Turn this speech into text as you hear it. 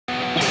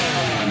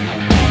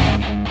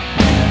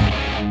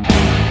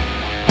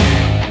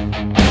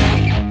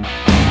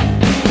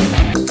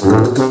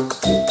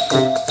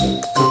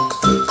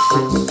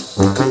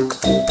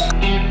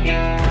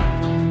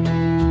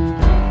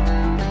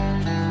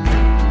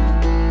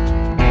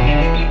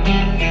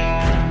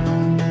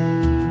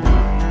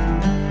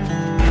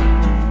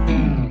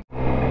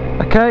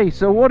Okay,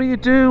 so what do you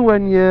do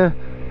when you're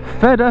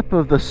fed up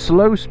of the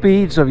slow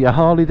speeds of your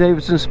Harley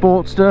Davidson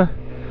Sportster?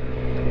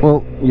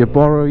 Well, you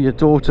borrow your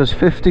daughter's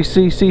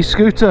 50cc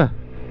scooter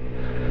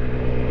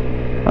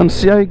and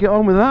see how you get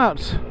on with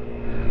that.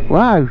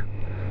 Wow,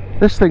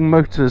 this thing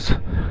motors.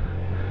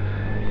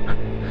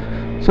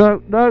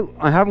 So no,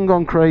 I haven't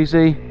gone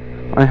crazy.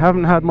 I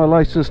haven't had my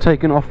license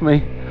taken off me.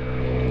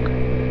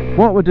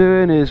 What we're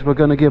doing is we're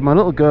going to give my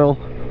little girl,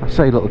 I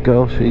say little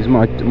girl, she's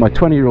my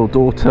 20-year-old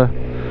daughter,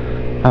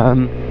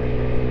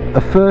 a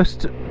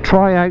first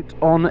try out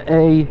on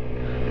a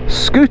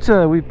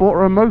scooter. We bought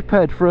her a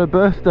moped for her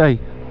birthday.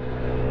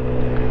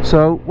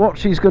 So what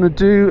she's going to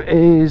do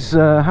is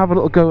have a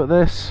little go at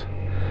this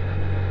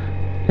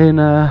in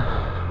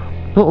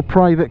a little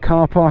private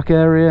car park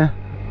area,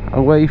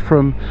 away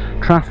from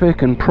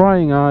traffic and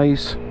prying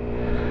eyes,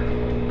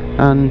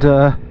 and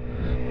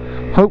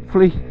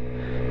hopefully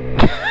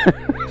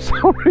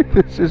sorry,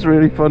 this is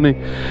really funny,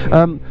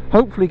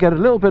 hopefully get a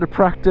little bit of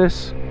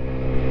practice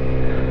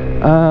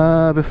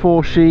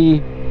before she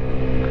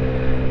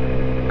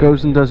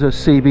goes and does her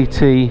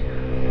CBT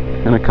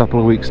in a couple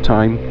of weeks'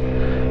 time.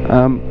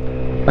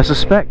 I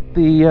suspect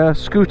the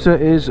scooter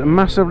is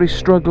massively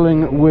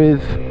struggling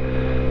with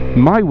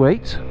my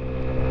weight,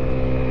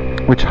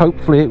 which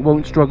hopefully it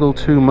won't struggle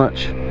too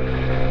much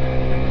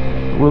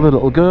with a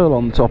little girl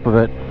on top of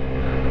it.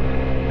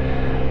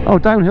 Oh,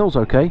 downhill's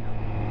okay.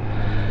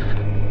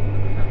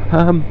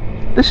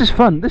 This is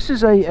fun. This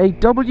is a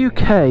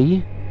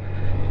WK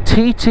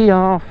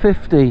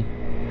TTR50.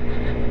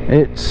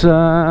 It's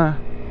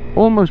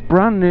almost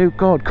brand new.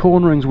 God,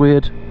 cornering's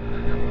weird.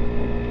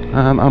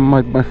 And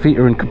my feet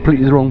are in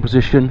completely the wrong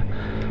position,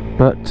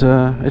 but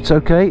it's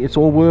okay, it's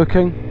all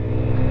working.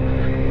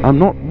 I'm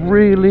not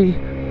really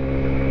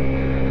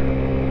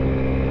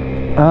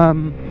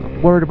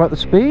worried about the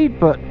speed,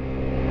 but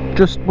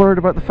just worried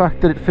about the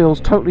fact that it feels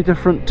totally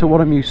different to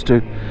what I'm used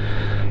to.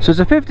 So it's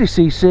a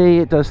 50cc,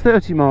 it does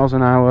 30 miles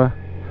an hour,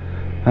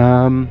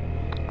 and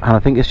I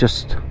think it's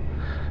just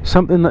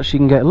something that she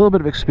can get a little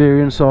bit of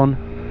experience on,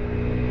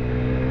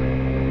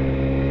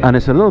 and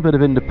it's a little bit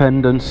of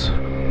independence.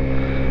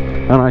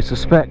 And I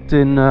suspect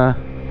in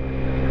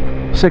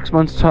 6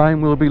 months'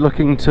 time we'll be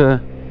looking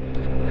to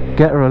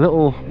get her a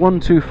little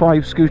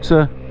 125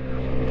 scooter,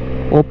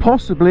 or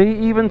possibly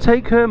even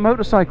take her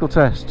motorcycle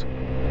test,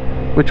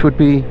 which would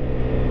be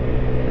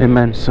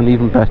immense and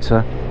even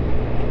better.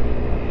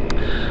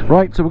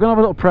 Right, so we're going to have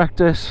a little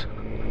practice.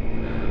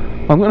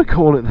 I'm going to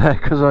call it there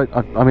because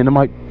I mean I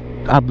might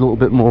add a little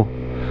bit more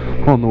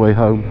on the way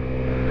home,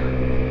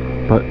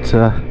 but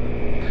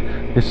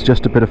it's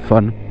just a bit of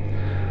fun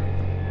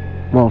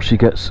while she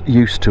gets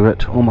used to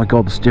it. Oh my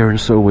god, the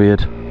steering's so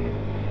weird.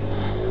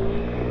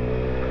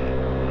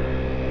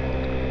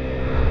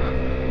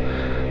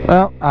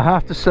 Well, I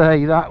have to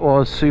say that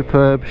was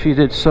superb. She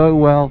did so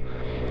well.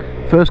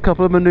 First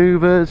couple of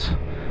manoeuvres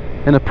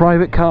in a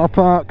private car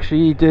park,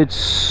 she did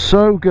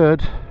so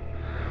good.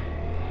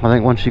 I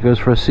think once she goes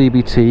for a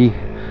CBT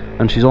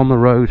and she's on the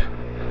road,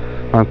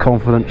 I'm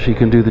confident she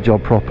can do the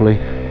job properly.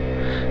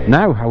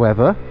 Now,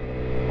 however,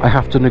 I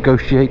have to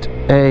negotiate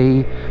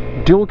a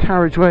dual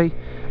carriageway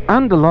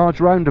and a large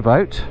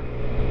roundabout,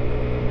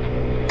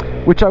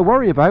 which I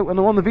worry about when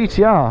I'm on the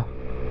VTR,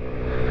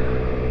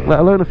 let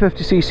alone a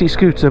 50cc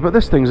scooter. But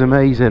this thing's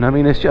amazing. I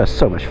mean, it's just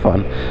so much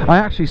fun. I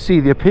actually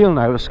see the appeal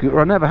now of a scooter.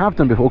 I never have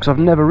done before because I've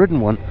never ridden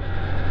one,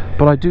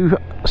 but I do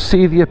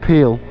see the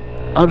appeal.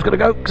 I'm just going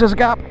to go because there's a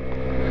gap.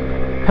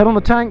 Head on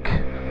the tank,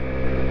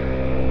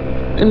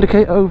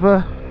 indicate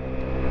over.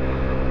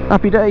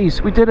 Happy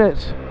days, we did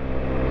it.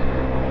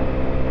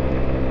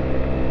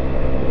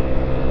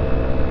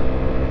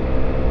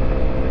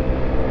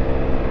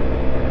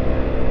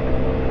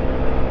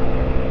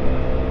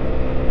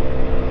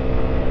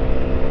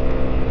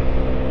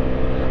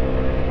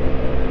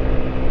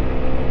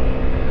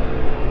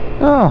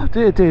 Oh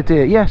dear, dear,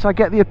 dear. Yes, I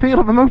get the appeal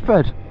of a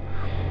moped.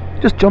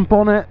 Just jump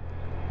on it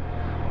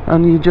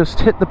and you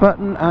just hit the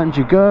button and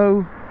you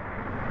go,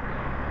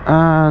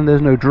 and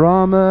there's no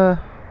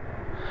drama,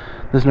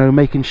 there's no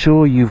making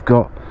sure you've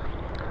got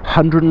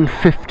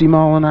 150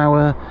 mile an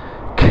hour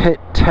kit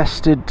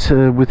tested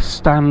to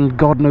withstand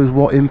God knows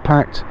what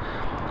impact.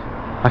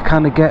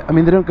 I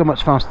mean, they don't go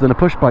much faster than a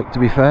push bike, to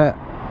be fair,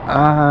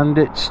 and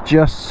it's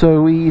just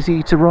so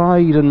easy to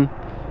ride and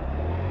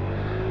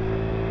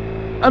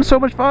so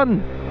much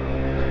fun.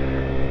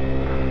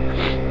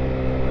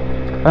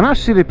 And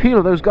actually the appeal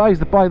of those guys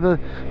that buy the,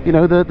 you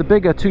know, the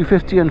bigger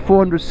 250 and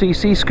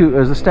 400cc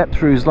scooters, the step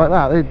throughs like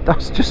that,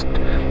 it's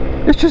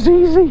just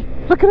easy.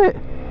 Look at it.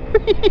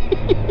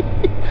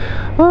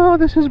 Oh,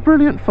 this is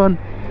brilliant fun.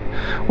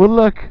 Well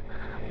look,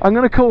 I'm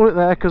going to call it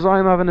there because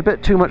I'm having a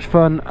bit too much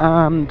fun,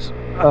 and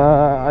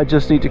I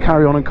just need to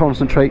carry on and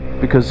concentrate,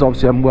 because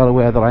obviously I'm well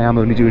aware that I am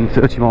only doing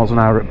 30 miles an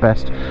hour at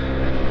best,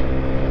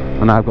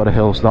 and now I've got a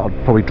hill, so that'll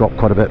probably drop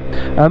quite a bit.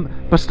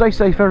 But stay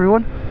safe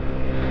everyone,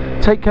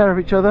 take care of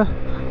each other,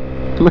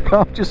 look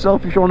after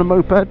yourself if you're on a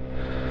moped,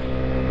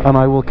 and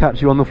I will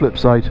catch you on the flip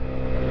side.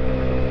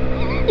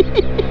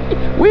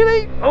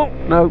 Wheelie! Oh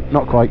no,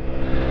 not quite.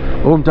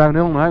 Oh, I'm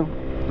downhill now.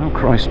 Oh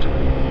Christ.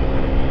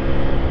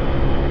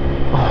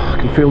 Oh, I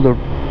can feel the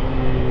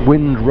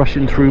wind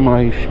rushing through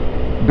my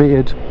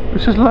beard.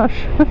 This is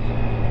lush.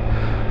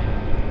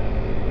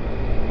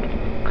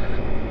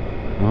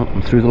 Oh,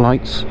 I'm through the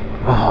lights.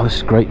 Oh, this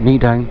is great. Knee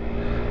down.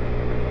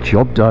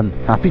 Job done.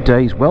 Happy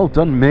days. Well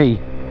done me.